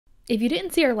If you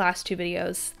didn't see our last two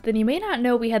videos, then you may not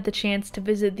know we had the chance to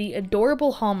visit the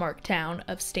adorable Hallmark town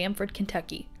of Stanford,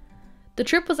 Kentucky. The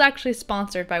trip was actually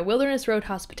sponsored by Wilderness Road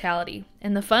Hospitality,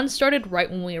 and the fun started right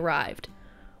when we arrived.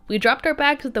 We dropped our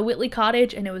bags at the Whitley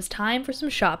Cottage, and it was time for some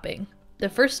shopping. The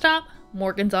first stop,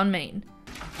 Morgan's on Main.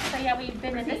 So yeah, we've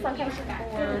been in this location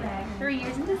for 3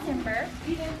 years in December,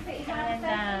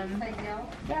 and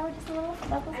yeah, we're just a little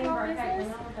local small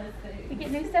business. We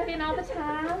get new stuff in all the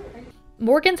time.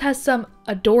 Morgan's has some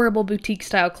adorable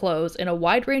boutique-style clothes in a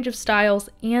wide range of styles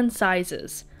and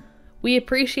sizes. We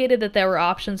appreciated that there were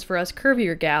options for us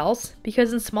curvier gals,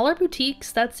 because in smaller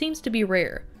boutiques, that seems to be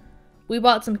rare. We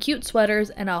bought some cute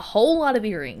sweaters and a whole lot of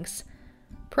earrings.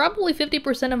 Probably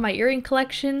 50% of my earring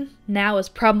collection now is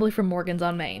probably from Morgan's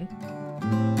on Main.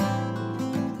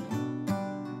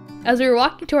 As we were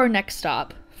walking to our next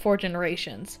stop, 4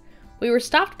 Generations, we were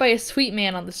stopped by a sweet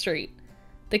man on the street.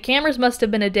 The cameras must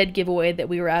have been a dead giveaway that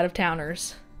we were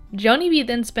out-of-towners. Joanie B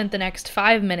then spent the next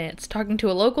 5 minutes talking to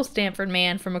a local Stanford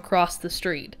man from across the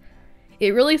street.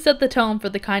 It really set the tone for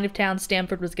the kind of town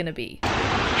Stanford was going to be.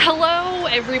 Hello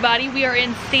everybody, we are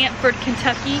in Stanford,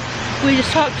 Kentucky. We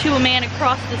just talked to a man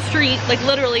across the street, like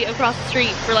literally across the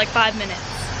street for like 5 minutes.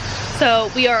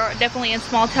 So we are definitely in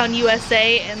small town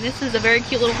USA, and this is a very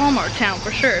cute little Hallmark town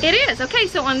for sure. It is. Okay,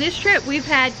 so on this trip we've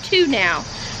had 2 now.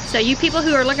 So you people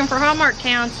who are looking for Hallmark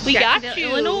towns, we got you.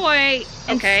 Illinois,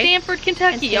 and Stanford,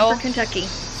 Kentucky, y'all. Kentucky.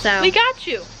 So we got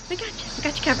you. We got you. We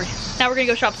got you covered. Now we're gonna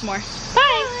go shop some more.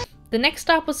 Bye. The next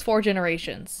stop was 4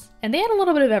 Generations, and they had a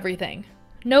little bit of everything.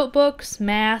 Notebooks,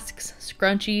 masks,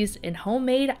 scrunchies, and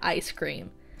homemade ice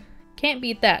cream. Can't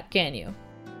beat that, can you?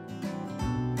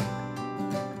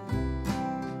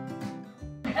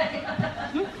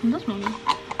 This one.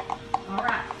 All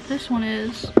right. This one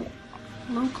is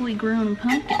locally grown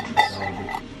pumpkins.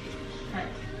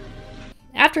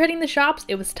 After hitting the shops,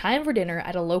 it was time for dinner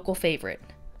at a local favorite,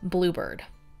 Bluebird.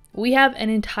 We have an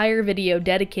entire video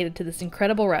dedicated to this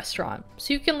incredible restaurant,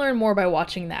 so you can learn more by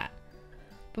watching that.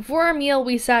 Before our meal,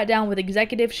 we sat down with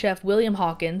Executive Chef William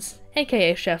Hawkins,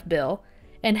 aka Chef Bill,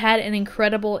 and had an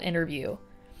incredible interview.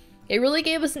 It really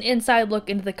gave us an inside look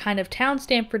into the kind of town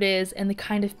Stanford is and the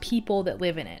kind of people that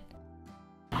live in it.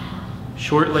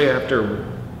 Shortly after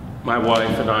my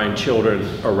wife and I and children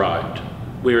arrived,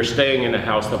 we were staying in a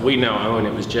house that we now own.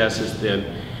 It was Jess's then,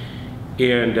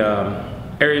 and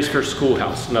Area's first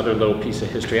schoolhouse, another little piece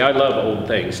of history. I love old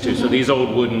things too. So these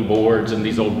old wooden boards and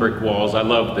these old brick walls, I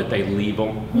love that they leave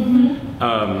them.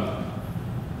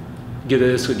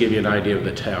 This would give you an idea of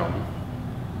the town.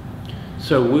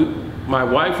 So my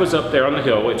wife was up there on the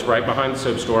hill. It's right behind the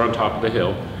soap store on top of the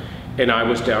hill. And I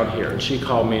was down here, and she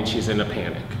called me and she's in a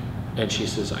panic. And she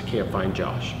says, I can't find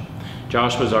Josh.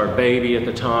 Josh was our baby at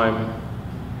the time.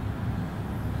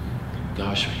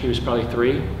 Gosh, he was probably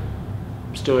 3.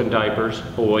 Still in diapers,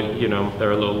 boy, you know,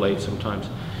 they're a little late sometimes.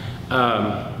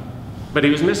 But he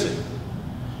was missing.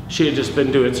 She had just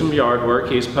been doing some yard work.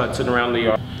 He was putzing around the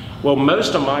yard. Well,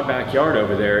 most of my backyard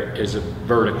over there is a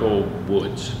vertical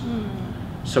woods.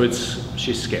 So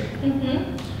she's scared.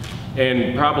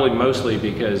 And probably mostly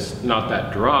because not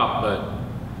that drop, but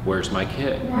where's my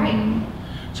kid? Right.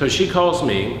 So she calls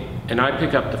me, and I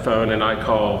pick up the phone and I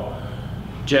call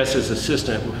Jess's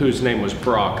assistant, whose name was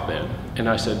Brock then. And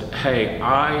I said, hey,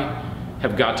 I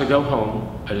have got to go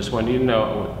home. I just wanted you to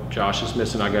know Josh is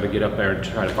missing. I got to get up there and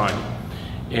try to find him.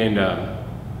 And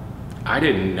I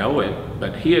didn't know it,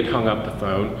 but he had hung up the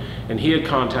phone and he had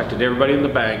contacted everybody in the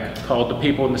bank, called the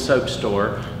people in the soap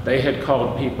store. They had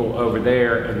called people over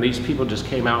there, and these people just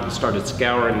came out and started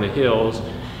scouring the hills.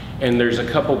 And there's a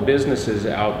couple businesses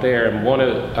out there, and one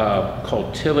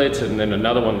called Tillett's, and then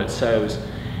another one that sews.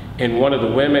 And one of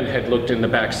the women had looked in the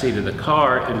back seat of the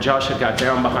car, and Josh had got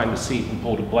down behind the seat and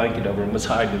pulled a blanket over and was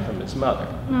hiding from his mother.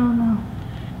 Oh no.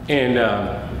 And,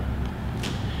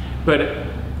 but,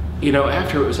 you know,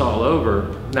 after it was all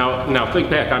over, now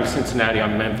think back, I'm Cincinnati,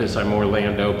 I'm Memphis, I'm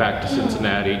Orlando, back to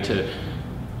Cincinnati to,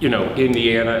 you know,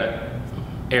 Indiana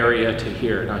area to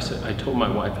here. And I told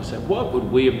my wife, I said, what would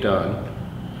we have done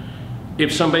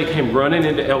if somebody came running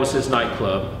into Elvis's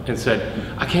nightclub and said,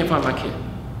 I can't find my kid?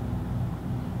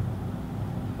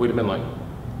 We'd have been like,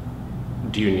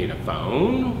 do you need a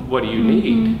phone? What do you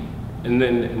need? And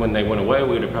then when they went away,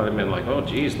 we'd have probably been like, oh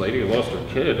geez, lady lost her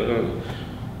kid.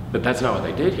 But that's not what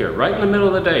they did here. Right in the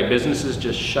middle of the day, businesses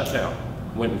just shut down,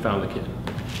 went and found the kid.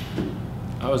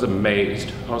 I was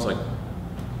amazed. I was like,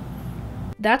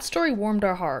 that story warmed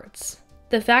our hearts.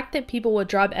 The fact that people would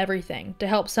drop everything to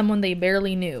help someone they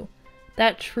barely knew,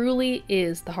 that truly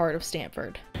is the heart of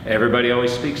Stanford. Everybody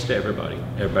always speaks to everybody.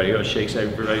 Everybody always shakes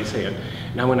everybody's hand.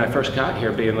 Now when I first got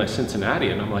here, being like Cincinnati,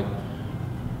 and I'm like,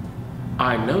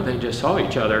 I know they just saw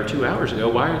each other 2 hours ago.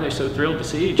 Why are they so thrilled to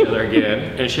see each other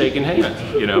again and shaking hands,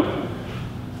 you know?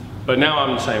 But now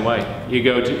I'm the same way. You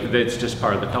go to, it's just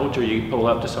part of the culture. You pull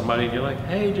up to somebody and you're like,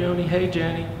 hey, Joanie, hey,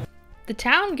 Jenni. The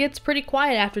town gets pretty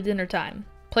quiet after dinner time.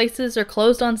 Places are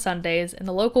closed on Sundays, and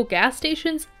the local gas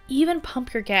stations even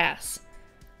pump your gas.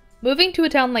 Moving to a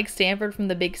town like Stanford from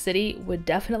the big city would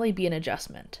definitely be an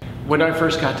adjustment. When I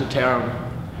first got to town,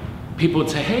 people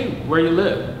would say, hey, where you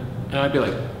live? And I'd be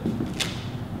like,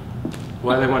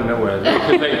 why do they want to know where I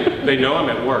live? Because they know I'm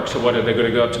at work, so what, are they going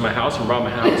to go up to my house and rob my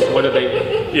house? What are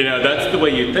they, you know, that's the way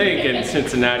you think in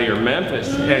Cincinnati or Memphis.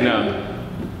 And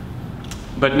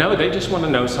but no, they just want to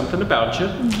know something about you.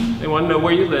 They want to know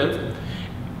where you live.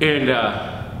 And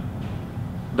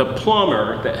the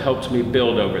plumber that helped me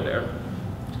build over there,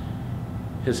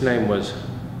 his name was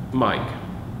Mike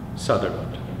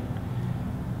Sutherland.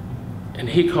 And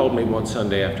he called me one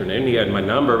Sunday afternoon. He had my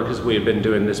number because we had been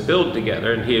doing this build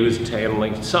together, and he was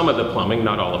handling some of the plumbing,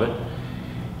 not all of it.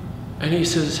 And he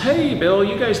says, hey, Bill,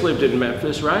 you guys lived in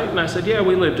Memphis, right? And I said, yeah,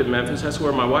 we lived in Memphis. That's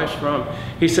where my wife's from.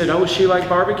 He said, oh, does she like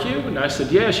barbecue? And I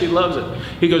said, yeah, she loves it.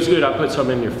 He goes, good, I'll put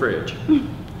some in your fridge.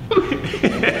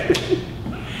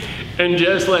 And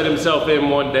Jess let himself in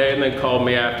one day and then called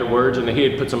me afterwards, and he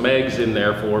had put some eggs in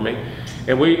there for me.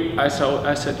 And I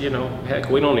said, you know, heck,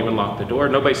 we don't even lock the door.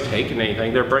 Nobody's taking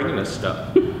anything. They're bringing us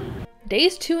stuff.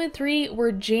 Days 2 and 3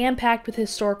 were jam-packed with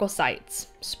historical sites,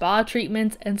 spa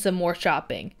treatments, and some more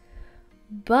shopping.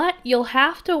 But you'll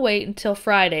have to wait until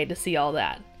Friday to see all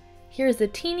that. Here's a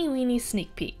teeny-weeny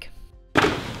sneak peek.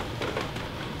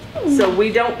 So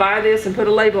we don't buy this and put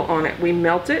a label on it. We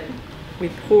melt it, we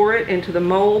pour it into the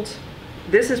molds.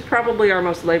 This is probably our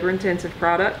most labor-intensive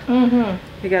product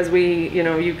because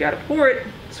you've got to pour it,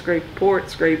 scrape,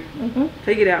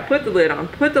 take it out, put the lid on,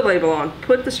 put the label on,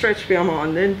 put the stretch film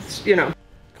on, then, you know.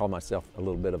 I call myself a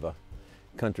little bit of a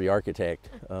country architect.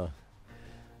 So,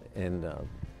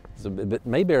 but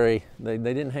Mayberry, they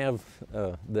didn't have,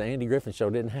 the Andy Griffin Show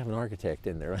didn't have an architect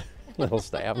in their little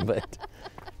staff,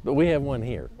 but we have one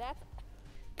here.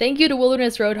 Thank you to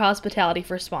Wilderness Road Hospitality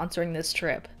for sponsoring this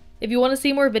trip. If you want to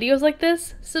see more videos like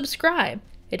this, subscribe.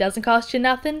 It doesn't cost you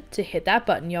nothing to hit that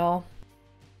button, y'all.